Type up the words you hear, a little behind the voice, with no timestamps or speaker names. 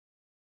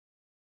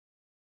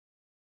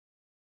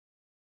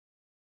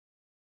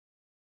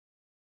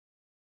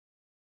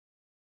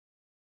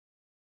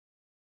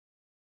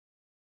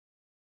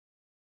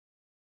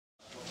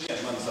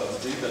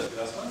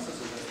Dz.Grasmanis, tas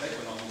ir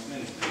ekonomikas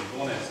ministrijas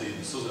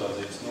būvniecības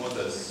uzraudzības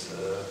nodaļas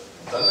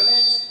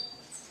darbinieks.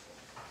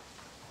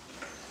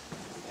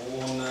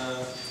 Un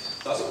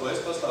tas, ko es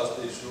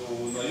pastāstīšu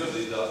no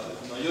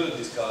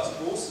juridiskās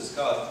puses,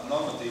 kādu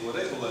normatīvu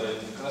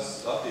regulējumu, kas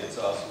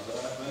attiecās uz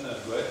ēku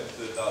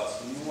energoefektivitātes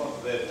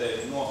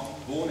novērtējumu no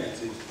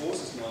būvniecības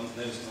puses,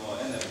 nevis no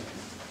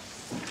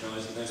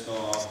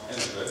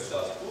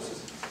energoefektivitātes puses.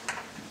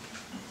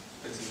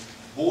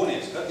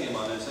 Būvnieku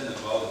skatījumā, nevis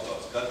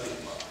energoauditātes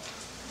skatījumā.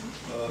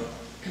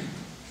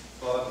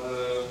 Par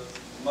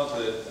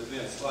mazliet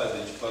viens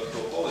slaidiņš par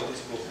to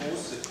politisko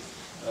pusi.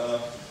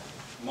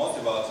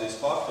 Motivācijas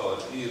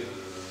faktori ir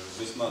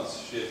vismaz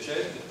šie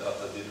 4,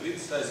 tātad ir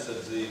vidas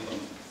aizsardzība,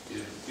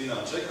 ir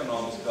finanšu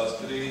ekonomiskās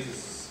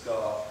krīzes, kā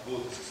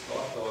būtisks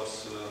faktors,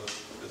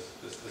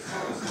 kas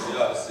ir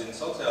jārisina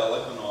sociāla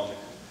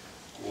ekonomika,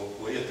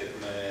 ko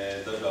ietekmē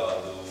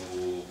dažādu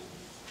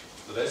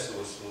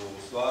resursu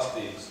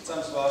svārstības,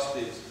 cenu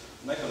svārstības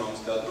un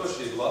ekonomiskā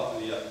drošība.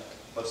 Latvija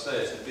par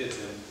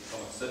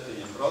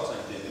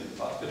 65,7% ir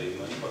atkarīga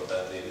no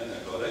importētiem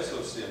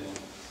energoresursiem, un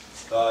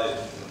tā ir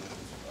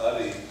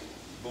arī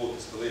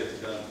būtiska lieta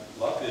gan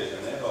Latvijai,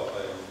 gan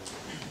Eiropai un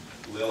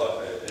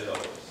lielākai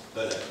Eiropas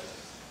daļai.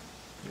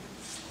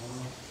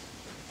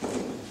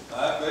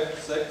 Ēku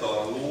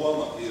sektora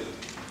loma ir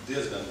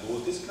diezgan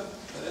būtiska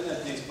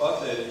enerģijas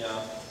patēriņā.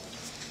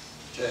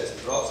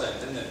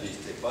 40%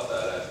 enerģijas tiek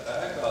patērēta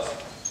ēkās.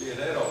 Šie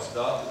ir Eiropas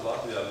dati,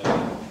 Latvijā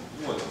viņi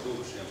ļoti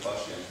tuvu šiem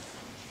pašiem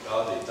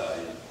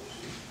rādītājiem.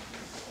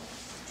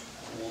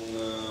 Un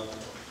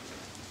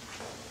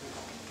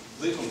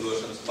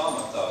likumdošanas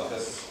pamatā,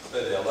 kas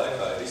pēdējā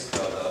laikā ir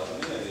izstrādāta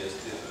un ieviest,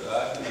 ir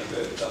ēku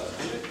energoefektivitātes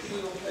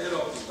direktīva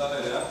Eiropas, tā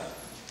ir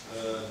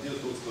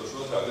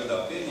 2002. Gadā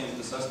pieņemta,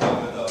 6.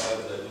 gadā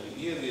vajadzēja viņu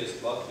ieviest,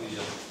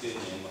 Latvija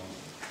pieņēma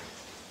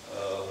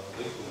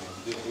likumu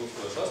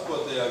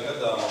 2008.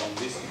 Gadā, un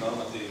visi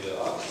normatīvie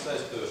akti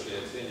saistošie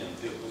ir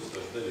pieņemti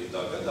 2009.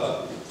 gadā.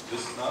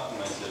 Viss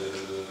nākamais jau ir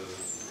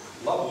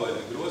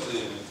labojumi,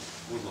 grozījumi,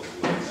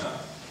 uzlabojumi. Ja?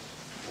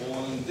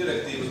 Un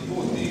direktīvas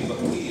būtība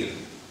ir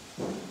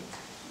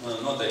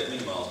noteikti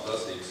minimālas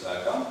prasības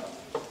ēkām,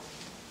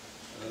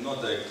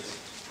 noteikti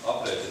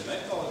aprēķina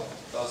metodi,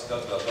 tās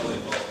katrā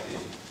dalība valstī.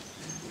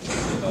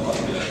 Tā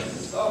Latvijā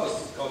savas,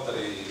 kaut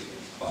arī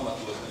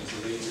pamatos viņas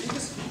ir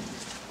līdzīgas.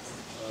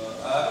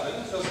 Ēku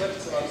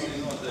energoefektivitācija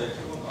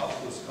noteikti un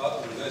apkurs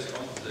katru un gaisa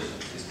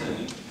kompensēšanas sistēmu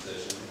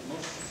implementēšanu.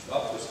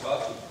 Apkurs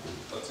katru,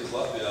 par cik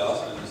Latvijā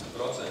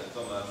 80%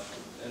 tomēr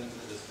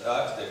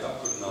ēkas tiek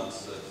apkurināts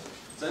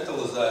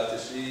centralizēti.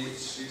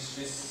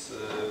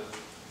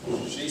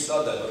 Šī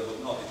sadaļa varbūt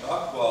nav tik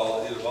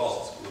aktuāla, ir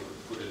valsts,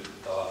 kur ir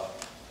tā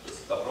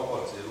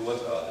proporcija ir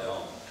otrādi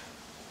jauna.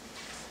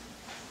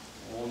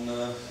 Un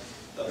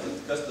tātad,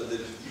 kas tad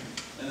ir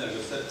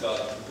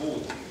energoefektivitātes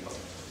būtība?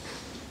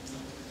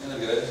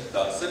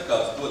 Energoefektivitātes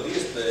certifikāts dod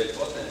iespēju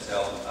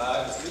potenciāli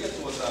ēkas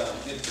lietotājiem,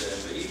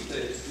 pircējiem vai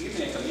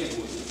īrniekam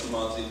iegūt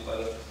informāciju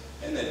par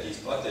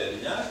enerģijas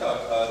patēriņu ēkā,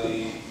 kā arī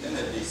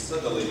enerģijas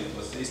sadalījumu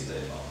pa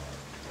sistēmām.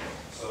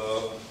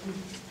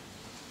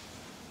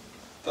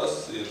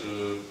 Tas ir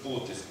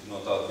būtiski no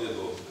tāda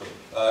viedokļa, ka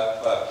ēku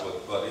pērkot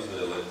var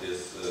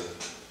izvēlēties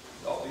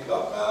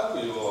taupīgāku ēku,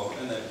 jo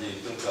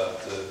enerģija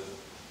pirmkārt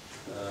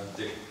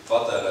tiek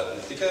patērēta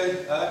ne tikai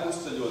ēku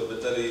uzceļot,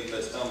 bet arī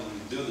pēc tam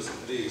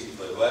 20, 30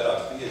 vai vairāk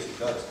 50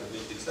 gadus, kad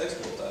viņi tiks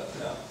eksploatēti.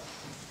 Ja?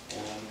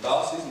 Un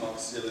tās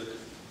izmaksas jau ir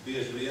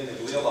bieži vien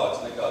ir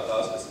lielākas nekā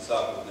tās, kas ir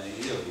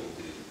sākotnēji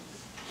ieguldījumi.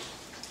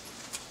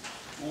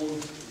 Un,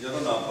 ja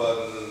runā par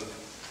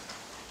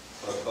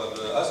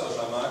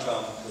esošām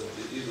ēkām, tad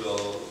ir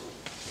vēl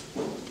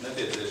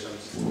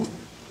nepieciešams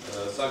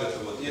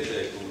sagatavot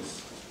ieteikumus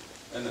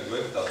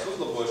energoefektivitātes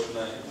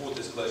uzlabošanai.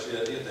 Būtiski, lai šie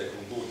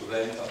ieteikumi būtu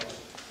rentabli.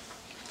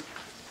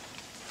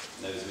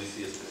 Nevis visi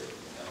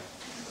iestrēgumi. Ja.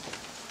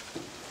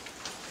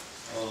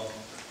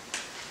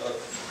 Tad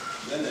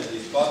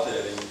enerģijas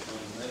patēriņu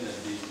un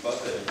enerģijas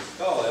patēriņu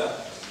skala. Ja.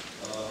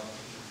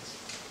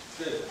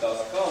 Šeit ir tā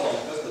skala,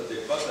 un kas tad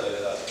tiek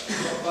patērēts,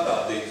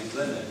 parādīts uz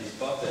enerģijas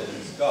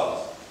patēriņu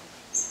skalas.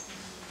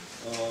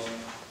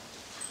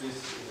 Šis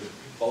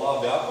pa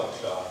labi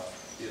apakšā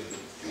ir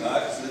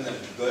ēkas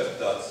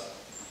energoefektivitātes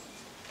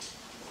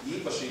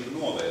īpašību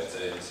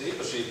novērtējums.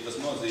 Īpašība tas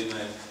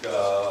nozīmē, ka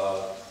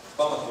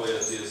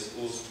pamatojoties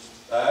uz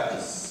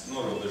ēkas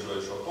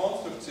norobežojušo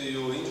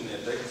konstrukciju,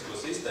 inženieru tehnisko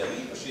sistēmu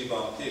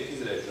īpašībām, tiek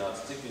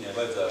izrēķināts, cik viņai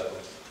vajadzētu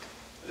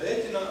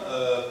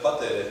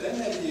patērēt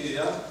enerģiju,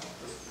 ja?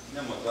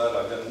 Ņemot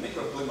vērā gan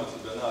mikroklimatu,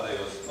 gan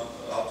ārējos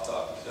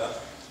apstākļus. Ja?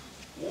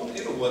 Un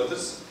ir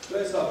otrs,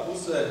 kreisā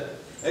pusē,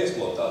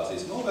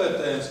 eksploatācijas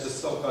novērtējums,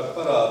 kas savukārt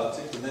parāda,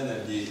 cik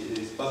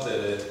enerģijas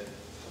patērē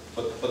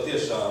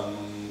patiešām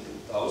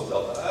tā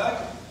uzceltā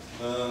ēka.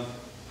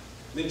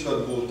 Viņš var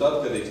būt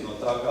atkarīgs no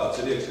tā, kāds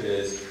ir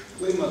iekšējais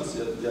klimats,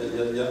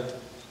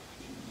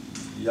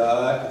 ja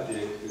ēka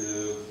tiek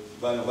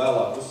vai nu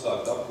vēlāk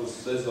uzsākt apkursu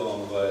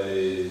sezonu vai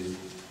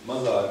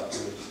mazāk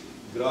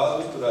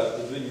grādu uzturēt,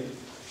 tad viņa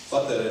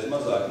patērēs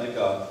mazāk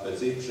nekā pēc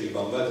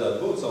īpašībām vajadzētu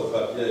būt.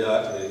 Savukārt, ja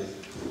ēka ir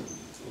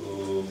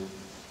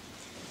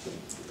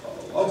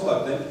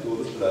augstāka temperatūra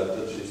uzturēta,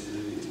 tad šis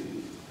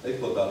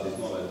eksploatācijas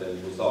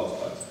novērtējums būs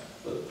augstāks.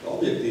 Tad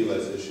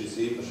objektīvais ir šis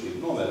īpašību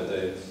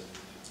novērtējums,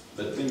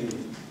 bet viņi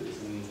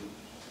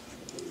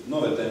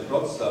novērtējuma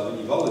procesā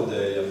viņi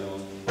validējami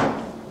un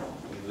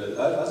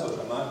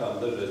esošām ēkām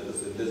dažreiz tas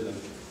ir diezgan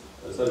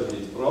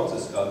sarežģīts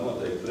process, kā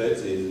noteikti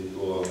precīzi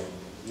to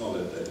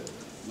novērtēt.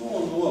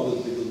 Un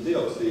oglekļa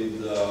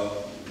dioksīda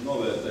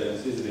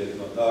novērtējums izriet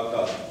no tā,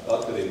 kā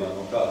atkarībā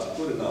no kāds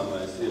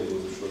kurināmais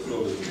iegūst šos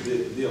oglekļa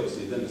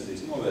dioksīda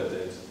emisijas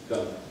novērtējums,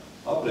 gan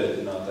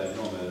aprēķinātajiem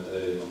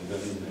novērtējumam,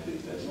 gan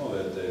izmērītajiem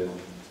novērtējumam.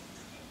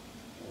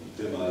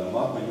 Piemēram,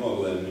 akmeņu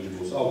oglēm viņš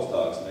būs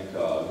augstāks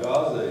nekā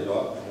gāzē, jo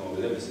akmeņu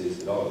ogļu emisijas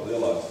ir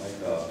lielākas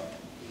nekā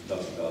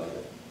dabasgāzē.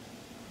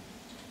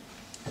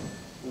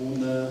 Un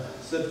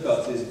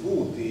certifikācijas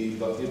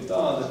būtība ir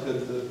tāda, ka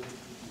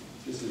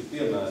šis ir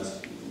piemērs,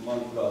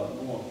 manuprāt,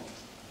 no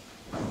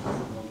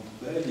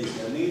Beļģijas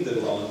un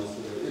Nīderlandes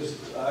ir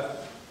ēku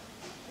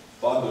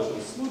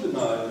pārdošanas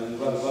sludinājumi, un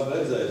var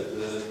redzēt,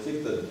 cik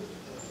tad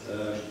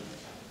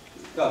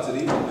kāds ir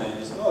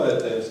īpatnējums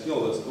novērtējums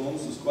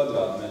kilovatstundas uz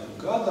kvadrātmetru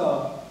gadā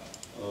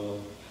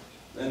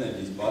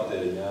enerģijas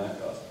patēriņa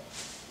ēkās.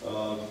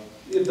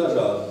 Ir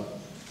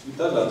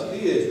dažādas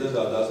pieejas,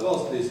 dažādās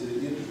valstīs,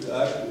 ir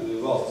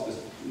valstis,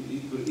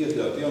 kas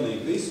iekļauj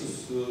pilnīgi visus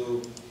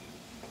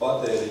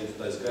patēriņus,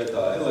 tā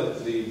skaitā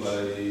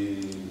elektrībai,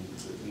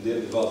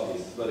 dienvidu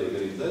valstīs svarīgi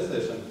arī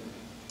dzēsēšana.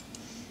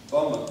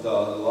 Pamatā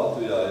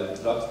Latvijā ir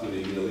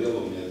raksturīgi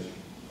lielumi ir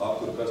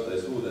apkuru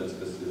karstais ūdens,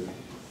 kas ir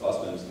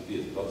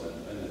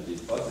 85%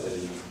 enerģijas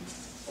patēriņa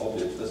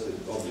objekts. Tas ir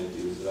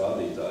objektīvs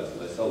rādītājs,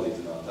 lai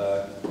salīdzinātu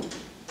ēku.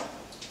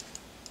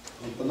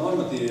 Un par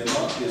normatīviem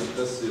aktiem,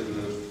 kas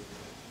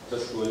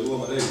šo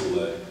jomu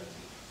regulē,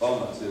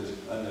 pamats ir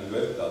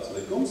energoefektivitātes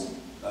likums,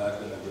 ēku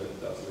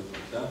energoefektivitātes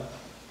likums, ja?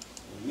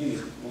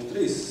 Un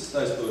 3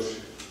 saistoši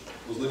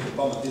uz likuma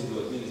pamata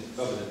izdot ministru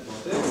kabineta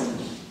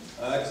noteikumi,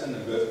 ēkas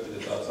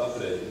energoefektivitātes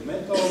aprēķina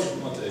metodi,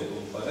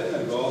 noteikumi par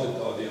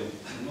energoauditāriem,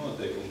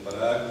 noteikumi par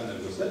ēku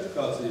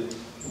energosertifikāciju.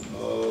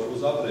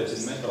 Uz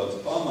aprēķina metodas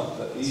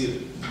pamata ir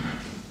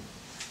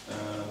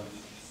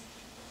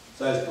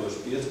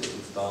saistoši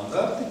 15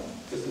 standarti,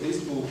 kas ir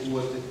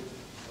iztūkoti,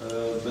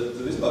 bet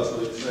vispār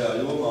šajā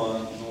jomā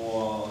no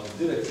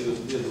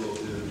direktīvas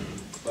viedokļa ir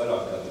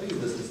vairāk kā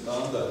 30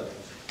 standarti,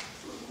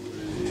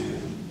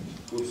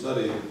 kurus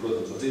arī,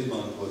 protams, var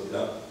izmantot,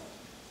 ja.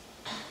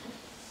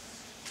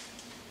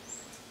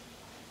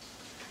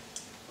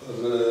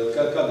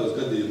 Kādos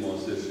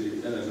gadījumos ir šī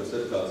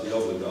energosertifikācija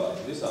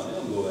obligāta visām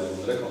jaunbūvēm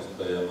un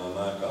rekonstruējamām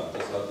ēkām,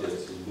 tas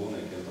attiecas uz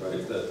būvniekiem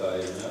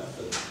projektētājiem, ja,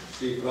 tad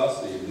šī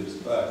prasība ir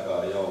spēkā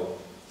jau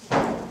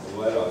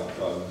vairāk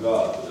kā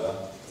gadu, ja.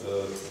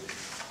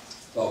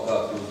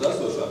 Tālāk uz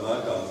esošām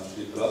ēkām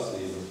šī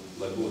prasība,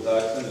 lai būtu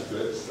ēkas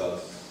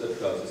energoefektivitātes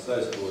certifikācijas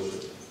saistoša,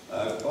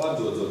 ēku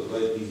pārdodot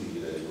vai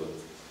izīrējot.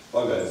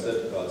 Pagaidu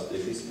certifikāts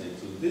tiek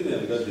izsniegts uz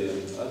 2 gadiem,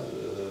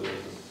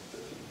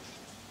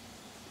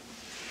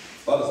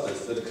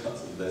 parastais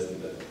certifikāts uz 10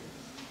 gadiem.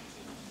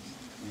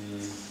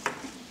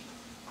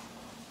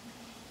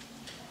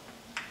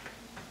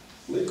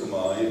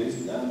 Likumā ir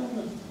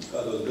izņēmumi,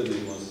 kādos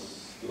gadījumos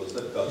to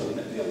certifikātu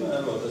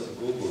nepiemēro, tas ir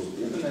kultūras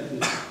pieminekļi,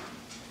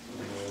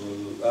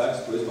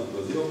 ēkas, ko izmanto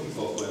dzīvokļu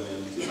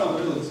kalpojumiem, citām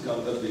reliģiskām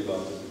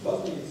darbībām, tas ir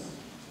baznīcas,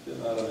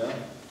 piemēram, ja.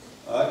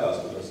 Ēkās,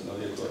 kuras nav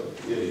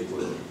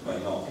ierīkot vai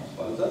nav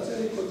paredzēts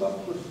ierīkot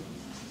apkuri,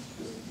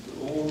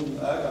 un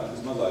ēkām,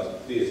 kas mazāks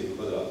 50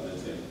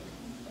 kvadrātmetriem.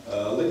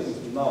 Likums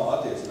nav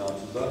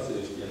attiecināms uz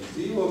atsevišķiem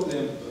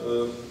dzīvokļiem.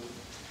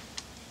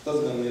 Tas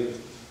gan ir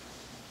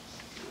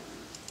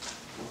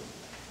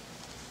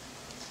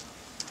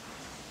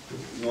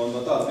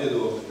no tāda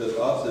viedokļa,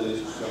 ka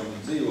atsevišķam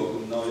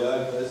dzīvoklim nav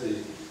jēga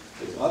taisīt.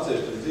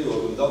 Atsevišķam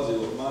dzīvoklim daudz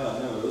dzīvokļu mājām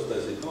nevar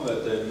uztaisīt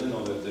novērtējumu,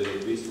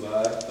 nenovērtējot visu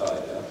ēku tā,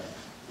 ja.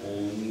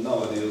 Un nav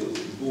arī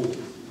būt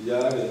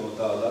jēga no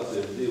tāda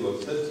atsevišķa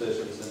dzīvokļa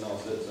certificēšanas, ja nav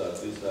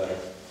certificēts visu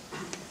ēku.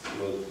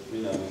 Jo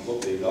viņām ir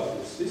kopīga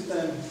apkurses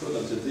sistēma.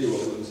 Protams, ja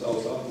dzīvokļi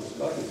savus apkurses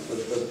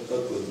kartītes,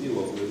 tad to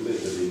dzīvokļi ir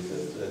liederīgi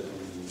certificēt un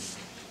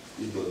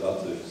izdot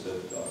atsevišķu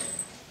certifikātu.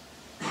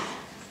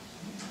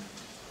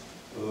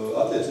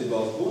 Attiecībā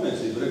uz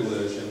būvniecību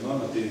regulējušiem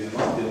normatīviem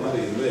aktiem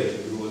arī ir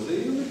veikti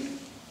grozījumi.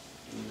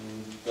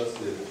 Tas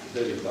ir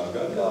 9.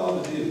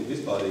 gadļāvi,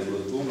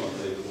 vispārīgos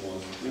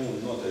būvnoteikumos un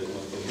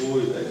noteikumos par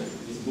būvju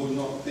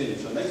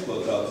pieņemšanu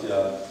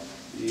eksploatācijā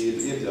ir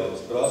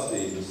iekļautas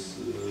prasības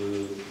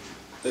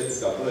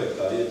tehniskā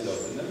projektā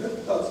iekļaut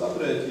energoefektivitātes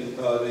aprēķinu,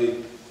 kā arī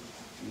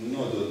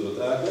nododot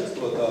ēku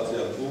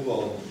eksploatācijā,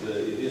 būvvalde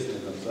ir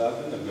iesniedzams ēku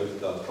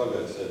energoefektivitātes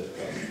pagaidu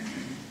certifikāts.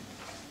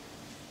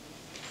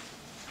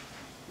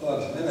 Par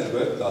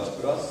energoefektivitātes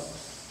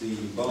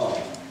prasībām.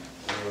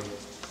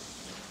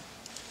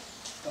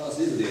 Tās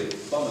izriet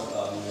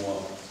pamatā no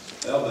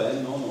LBN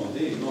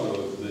no2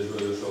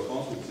 norobežojošo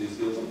konstrukcijas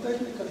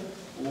siltumtehnika,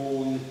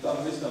 un tam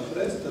visam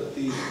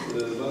pretstatīt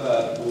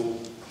varētu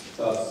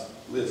tāds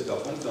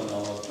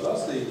nacionālās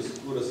prasības,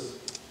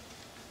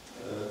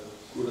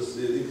 kuras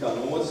ir kā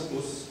no otras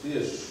puses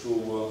tieši šo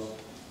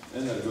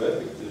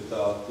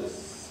energoefektivitātes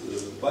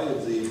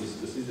vajadzības,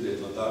 kas izriet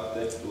no tā, ka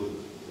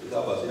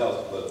tāpēc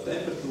jāuztver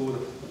temperatūra,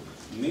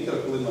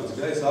 mikroklimats,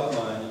 gaisa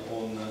apmaiņa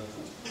un,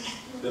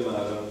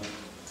 piemēram,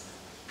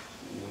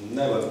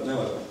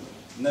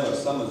 nevar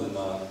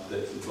samazināt,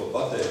 teiksim, to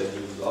patēriņu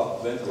uz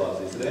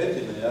ventilācijas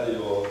rēķina, ja,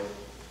 jo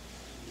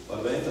ar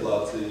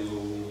ventilāciju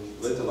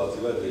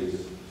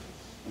vajadzīgas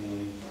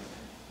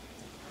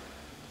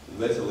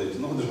veselības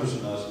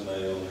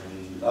nodrošināšanai un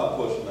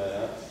apkošanai,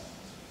 ja.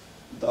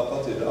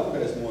 Tāpat ir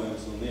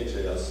apgaismojums un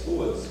iekšējās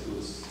slodzes,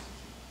 kuras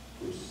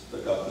tā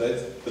kā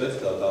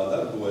pretstātā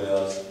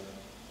darbojās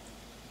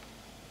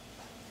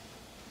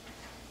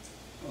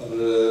ar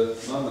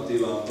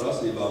normatīvām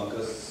prasībām,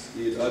 kas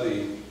ir arī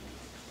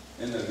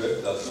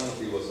energoefektivitātes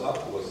normatīvos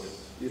aktos,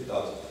 ir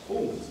tāds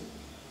punkts,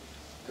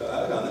 ka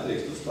ēkā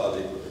nedrīkst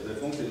uzstādīt,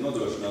 ka funkciju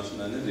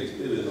nodrošināšanai nedrīkst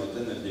pievienot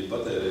enerģiju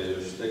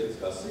patērējušas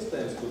tehniskās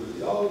sistēmas, kur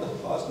jauda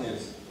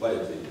pārsniedz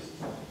vajadzības.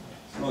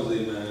 Tas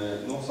nozīmē,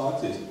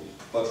 sankcijas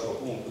par šo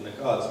punktu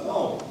nekādas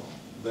nav,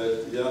 bet,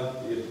 ja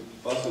ir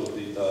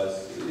pasūtītājs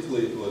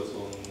izglītots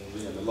un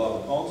viņam ir labi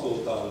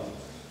konsultanti,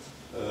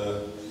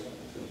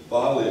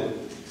 pārlieku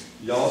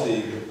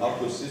jaudīga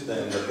apkurss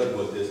sistēma var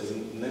darboties ar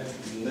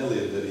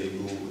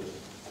neliederīgu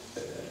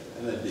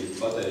enerģijas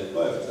patēriņu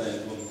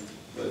koeficientu, un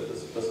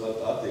tas var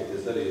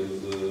attiekties arī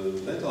uz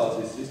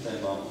ventilācijas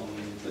sistēmām, un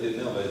tad ir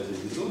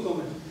nevajadzīgi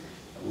zudumi.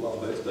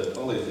 Labi ekspertu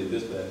palīdzību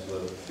iespējams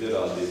var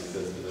pierādīt, ka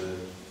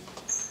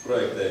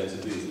projektējums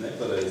ir bijis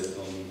nepareizs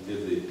un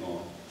piedzīt no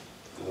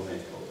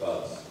pilnīgi kaut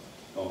kādas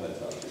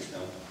kompensācijas,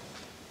 ja?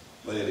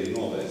 Vai arī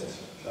novērst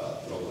šādu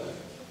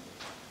problēmu.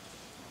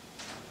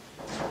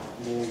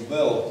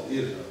 Vēl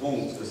ir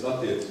punkts, kas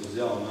attiecas uz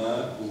jaunu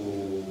ēku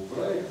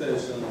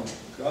projektēšanu,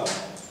 ka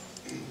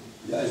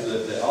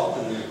jāizvērtē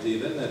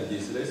alternatīva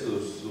enerģijas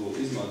resursu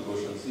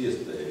izmantošanas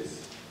iespējas.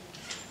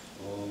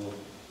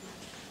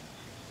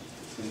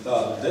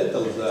 Tādu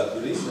detalizētu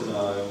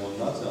risinājumu un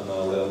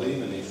nacionālajā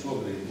līmenī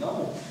šobrīd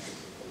nav.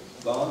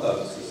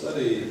 Standarts, kas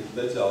arī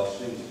speciāli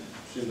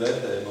šim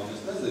vērtējumam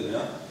es nezinu,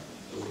 ja?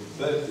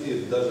 Bet ir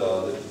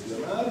dažādi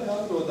piemēri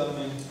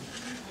atrodami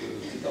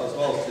citās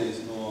valstīs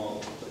no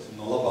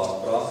labās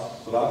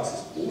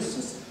prakses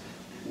puses,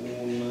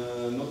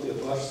 un tie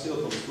paši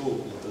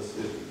siltumstūkņi, tas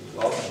ir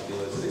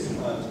alternatīvais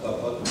risinājums,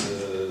 tāpat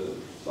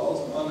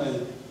saules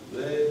paneļi,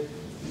 vēja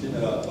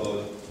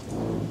ģeneratori.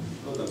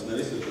 Protams, ne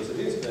visur tas ir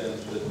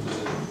iespējams, bet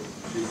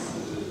šis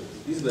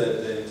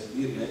izvērtējums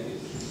ir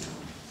nepieciešams.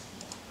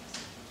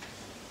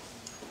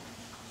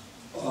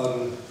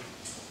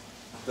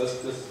 Kas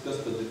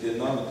tad ir tie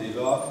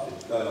normatīvi akti,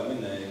 kā jau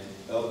minēja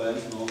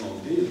LBNS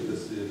 002,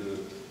 kas ir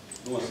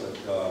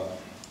nosaka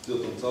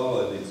siltuma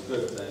caurlaidības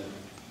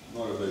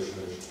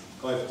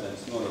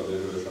koeficients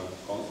norobežošām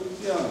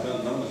konstrukcijām,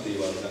 gan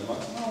normatīvās, gan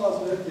maksimālās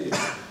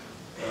vērtības,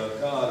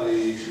 kā arī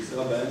šis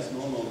LBNS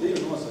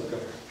 002 nosaka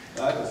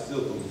ēkas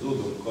siltuma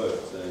zuduma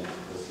koeficientu,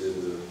 kas ir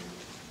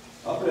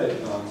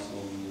aprēķināms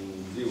un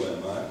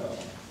dzīvojam ēkā.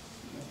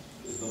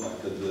 Es domāju,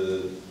 ka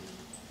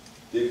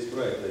tie, kas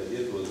projektē, tie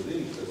to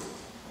zina,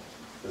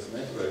 kas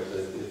neprojektē,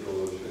 tie to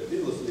šeit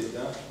izlasīt,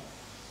 ja?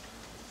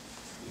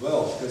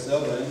 Vēl, kas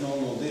LBN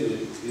 002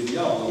 ir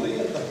jauna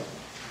lieta,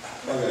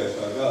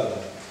 pagājušā gada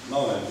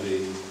novembrī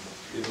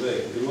ir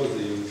veikti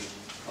grozījumi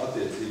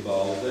attiecībā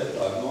uz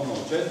etāgu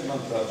 004.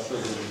 Manuprāt,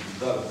 šodien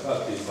darba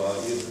kārtībā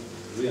ir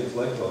viens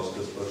lektors,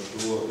 kas par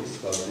šo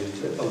izstāstīja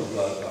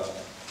detalizētāk,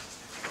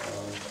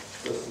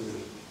 kas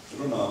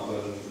runā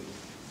par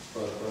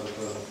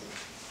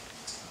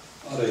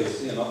ārējo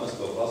sienu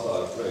apmesto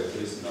fasādu projektu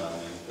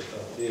risinājumiem.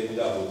 Tie ir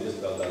jābūt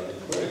iestrādātiem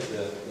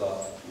projektiem,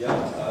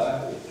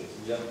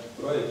 ja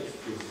projekts,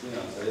 kurus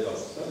finansē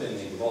Eiropas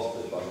Savienība, valsts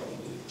vai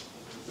pašvaldība.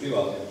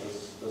 Privātiem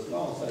tas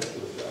nav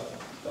saistoši,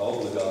 kā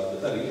obligāti,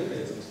 bet arī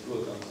ieteicams,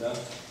 protams, ja.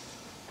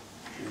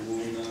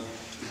 Un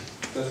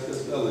kas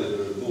vēl ir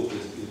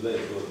būtiski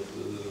veicot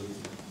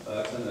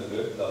ēkas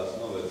energoefektivitātes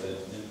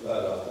novērtējums ņemt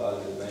vērā, tāda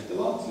ir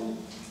ventilācija,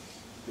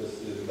 kas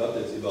ir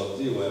attiecībā uz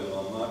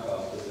dzīvojamām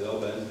ēkām, tas ir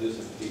LBNS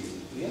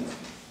 231.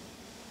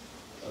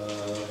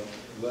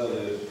 Vēl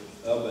ir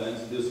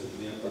LBNS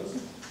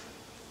 211,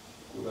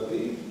 kur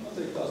arī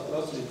noteiktās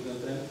prasības gan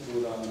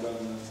temperatūrām, gan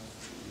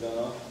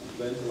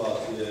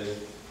ventilācijai.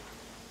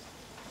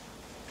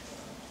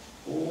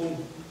 Un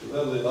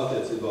vēl ir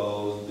attiecībā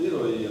uz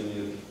birojiem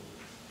ir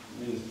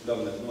ministra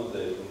kabineta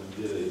noteikumi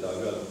 9.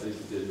 gada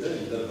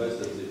 359 darba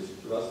aizsardzības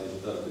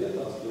prasības darba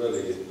vietās, tur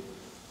arī ir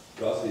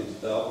prasības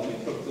telpu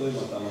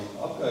mikroklimatam un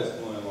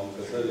apgaismojumam,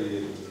 kas arī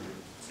ir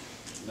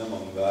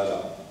ņemami vērā.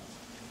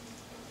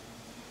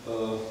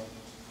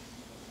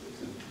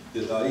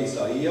 Pie tā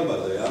īsā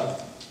ievada, ja,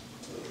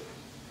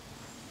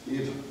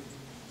 ir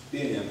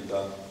pieņemta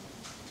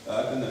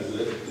ēku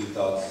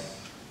energoefektivitātes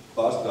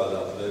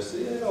pārstrādāta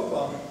versija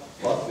Eiropā.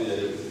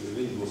 Latvijai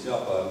viņi būs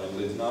jāpārņem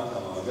līdz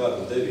nākamā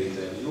gada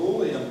 9.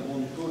 jūlijam,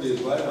 un tur ir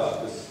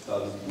vairākas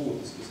tādas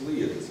būtiskas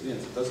lietas.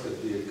 Viens ir tas, ka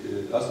tiek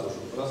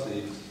esošo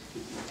prasības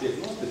tiek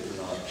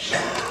nostiprināti.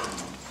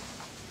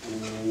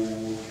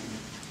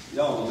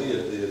 Jauna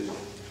lieta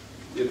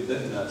ir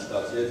definēts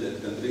tāds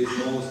jēdziens gan drīz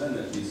nulles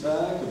enerģijas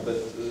ēka,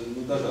 bet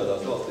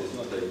dažādās valstīs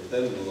noteikti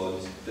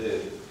terminoloģiski te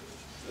ir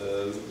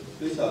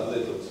visādi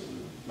lietots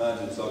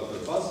mēģina saukt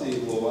par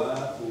pasīvo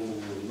ēku,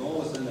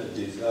 nulles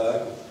enerģijas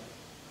ēku.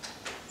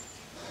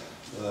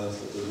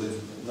 Līdz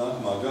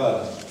nākamā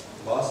gada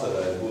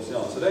vasarai būs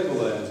jauns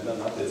regulējums gan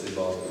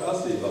attiecībā uz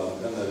prasībām,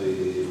 gan arī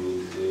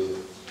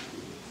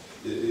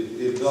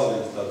ir vēl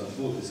viens tāds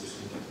būtisks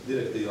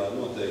direktīvā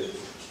noteikti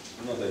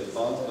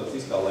pants par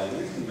fiskālajiem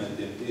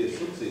instrumentiem, tie ir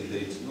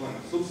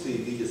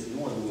subsīdijas,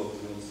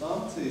 nodokļi un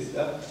sankcijas,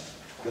 ja,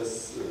 kas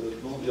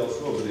jau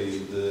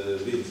šobrīd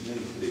vides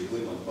ministrija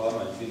klimata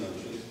pārmaiņu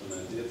finanšu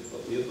instrumentu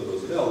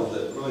ietvaros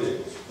realizē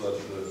projektus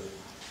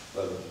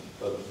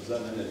par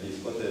zem enerģijas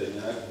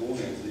patēriņa ēku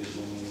būvniecību,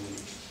 un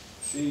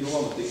šī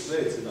joma tiks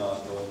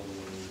veicināta un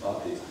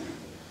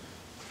attīstīta.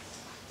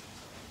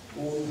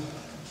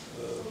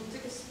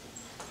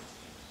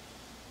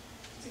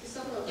 Cik es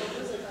saprotu par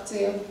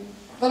prezentāciju?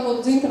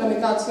 Varbūt Dzintaram ir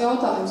kāds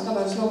jautājums,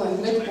 kamēr es domāju,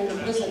 Greta kunga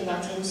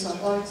prezentāciju uzsāk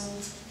laiks.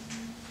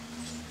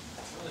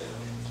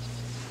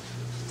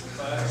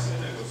 Pērks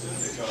energos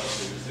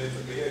indikāciju, jūs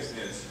teicat, ka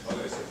iesniedz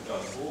pagaisit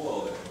kādu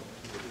būvaldē,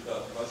 bet tā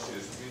paši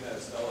ir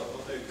minētas tālāk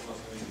noteikumos,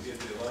 ka viņi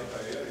tie laikā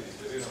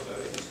ierīst ir vienotā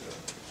reģistrā.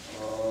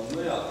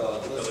 Jā,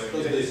 tas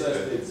bija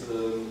saistīts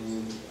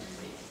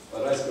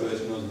ar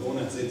aizkavēšanos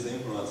būvniecības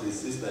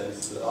informācijas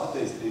sistēmas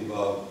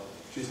attīstībā.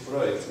 Šis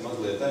projekts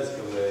mazliet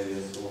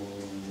aizkavējies un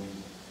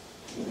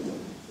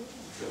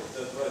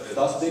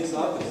tas tiks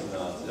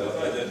atrisināts. Tad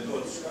vajadzētu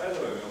dot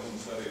skaidrojumu, jo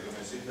mums arī, ka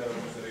mēs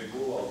mums arī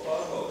būvvaldu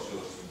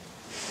pārbaudšos.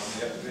 Man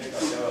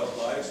vienkārši jāvēl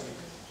laiks,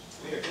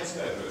 liek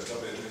neskaidrojas,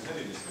 kāpēc mēs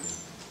nereģistrējam.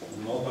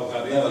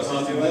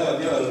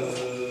 Nevar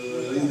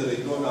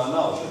izdarīt to, kā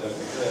nav.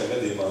 Šajā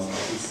gadījumā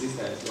šīs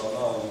sistēmas vēl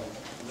nav.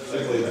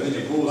 Šeklīdz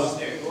viņa būs.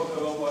 Pasniegt to, ka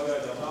vēl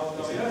pagaidām nav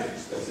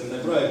jāreģistrē. Tas ir ne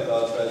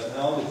projektātājs, ne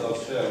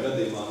auditors šajā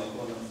gadījumā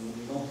neko.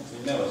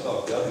 Viņi nevar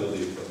saukt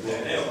atbildību par to.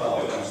 Nē,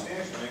 atbildību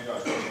sniegšanu,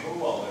 vienkārši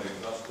būvvalde arī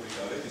prasa, kur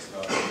kā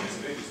reģistrācija, mēs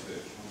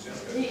reģistrēšu.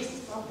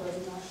 Drīkstas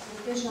papildināšu.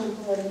 Tiešām,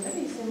 ko arī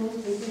darīsim, mums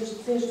bija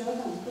tieši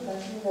jautājums,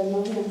 kāpēc nevēl no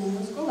vienam no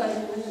mūsu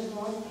kolēģiem,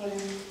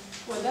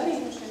 ko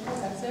darīt ar šiem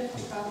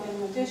certifikātiem,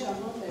 jo tiešām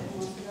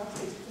noteikumos ir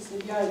rakstīts, ka tas ir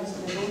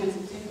jāreģistrē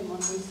būvniecības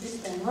informācijas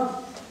sistēmā.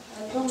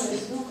 Tomēr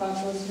es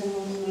nokārtosim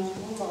un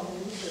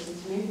būvvaldiem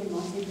izsveicīsim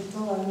informāciju, bet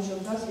to, lai viņš šo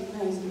prasību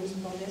neizdarīs,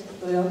 paldies par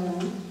to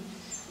jautājumu.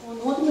 Un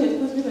otra lieta,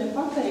 ko es gribēju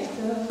pateikt,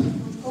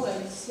 mums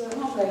kolēģis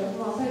noteikti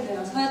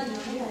pēdējās lētiņā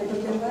minēja par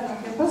tiem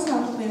vairākiem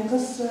pasākumiem,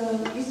 kas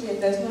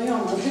izrietēs no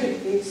jaunās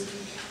direktīvas.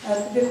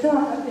 Tad ir tā,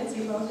 ka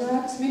attiecībā uz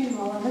ēkas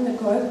minimālām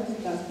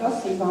enorgoefektivitātes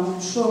prasībām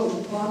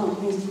šogad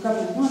plānot ministru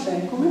kabineta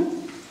noteikumi.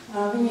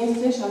 Viņi ies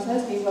ciešā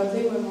saistībā ar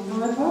dzīvojamo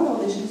māju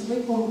pārvaldīšanas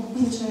likumu.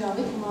 Šajā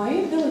likumā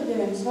ir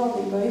deleģējums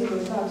valdībai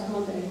izdot tādus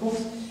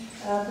noteikumus.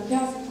 Tad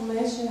jāsaka,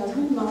 mēs šajās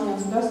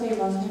minimālajās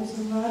prasībās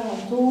ņemsim vērā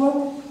to,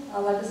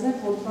 lai tas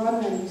nebūtu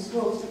pārmērīgs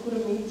sloks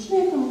kuram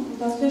īpašniekam, un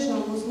tās tiešām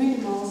būs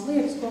minimālas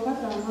lietas, ko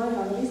katrā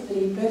mājā var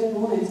izdarīt bez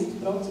būvniecības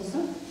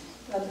procesa.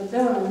 Tātad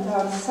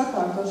elementārs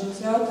sakārtošanas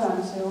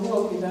jautājums, jo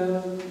loki ir ar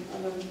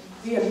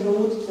vienu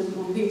grūti,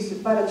 un divas ir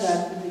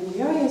paredzēti, tad viņi ir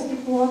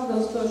jāiestiplo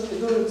atbilstoši, ka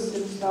durvis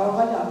ir stāv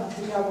vaļā, tad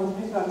ir jābūt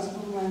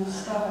mehānismam, lai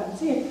mums stāvētu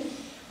ciet.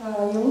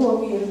 Ja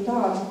loki ir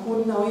tādi,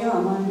 kuri nav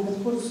jāmaina,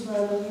 bet kurus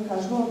var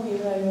vienkārši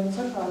noklīvējot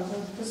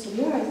sakārtot, tas ir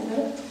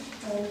jāizdara.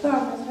 Tā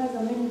mēs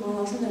redzam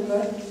minimālās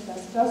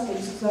enorgoefektivitātes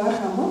prasības uz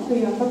ēkām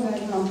Latvijā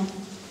pagaidām.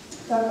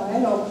 Tā kā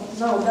Eiropa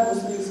nav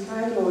devusi arī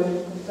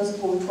skaidrojumu, ka tas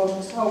būtu kaut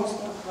kas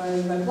augstāk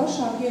vai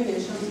plašāk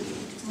ieviešams,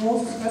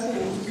 mūsu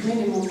skatījums uz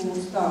minimumu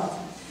būs tāds.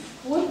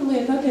 Otra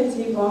lieta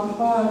attiecībā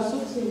par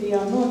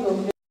subsīdijām,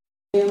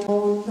 nodokļiem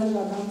un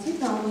dažādām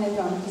citām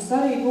lietām, tas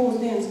arī būs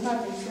dienas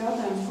kārtības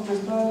jautājums, ko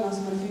mēs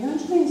pārunāsim ar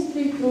finanšu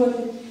ministriju,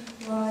 proti,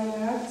 lai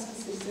ēkas,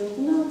 kas ir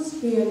siltinātas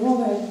pie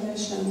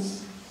novērtēšanas.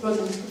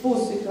 Protams, ka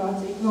būs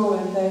situācija, ka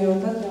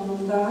novērtējot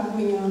atjaunot ēku,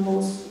 viņām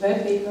būs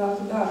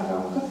vērtīgāka,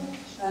 dārgāka.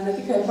 Ne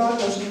tikai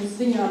pārdošanas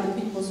ziņā, bet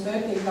viņa būs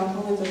vērtīgāka,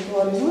 un līdz ar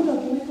to arī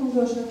nodokļu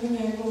likumdošana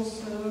viņai būs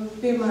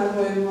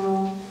piemērojama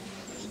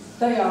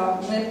tajā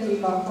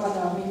vērtībā,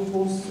 kādā viņa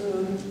būs,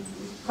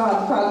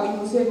 kāda viņa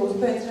būs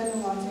iegūst pēc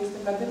renovācijas.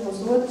 Tā kā te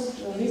būs otrs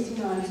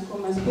risinājums,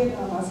 ko mēs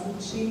piedāvāsim,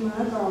 ka šīm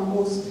ēkām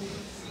būs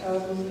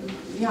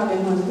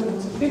jāvienojas,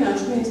 protams, ar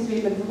finanšu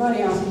ministriju, bet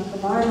varianti, ka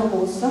vai nu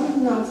būs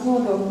samazināts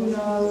nodokļu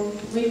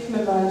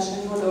likme, vai šai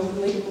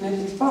nodokļu likme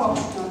netiks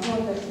paaugstināt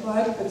noteikti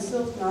laiku pēc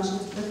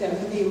siltināšanas, pretējā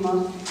gadījumā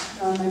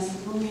mēs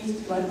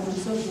īsti laikam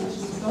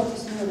siltināšanas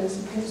procesu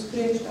nevarēsim iet uz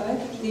priekšu tā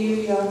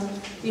efektīvi, ja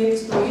tie,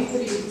 kas to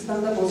izdarīs, pēc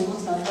tam dabūs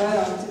maksāt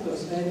vairāk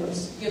citos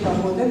veidos,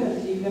 ietāpot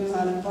enerģiju,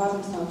 piemēram,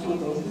 pārmaksāt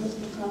nodokļus.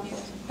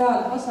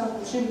 Tāda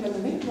pasākuma šim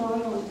gadam ir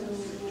plānot,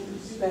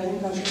 gribēju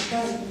vienkārši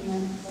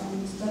skaidrināt, ka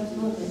mums darbs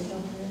notiek jau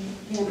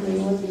vienu vai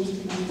otru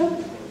instrumentu.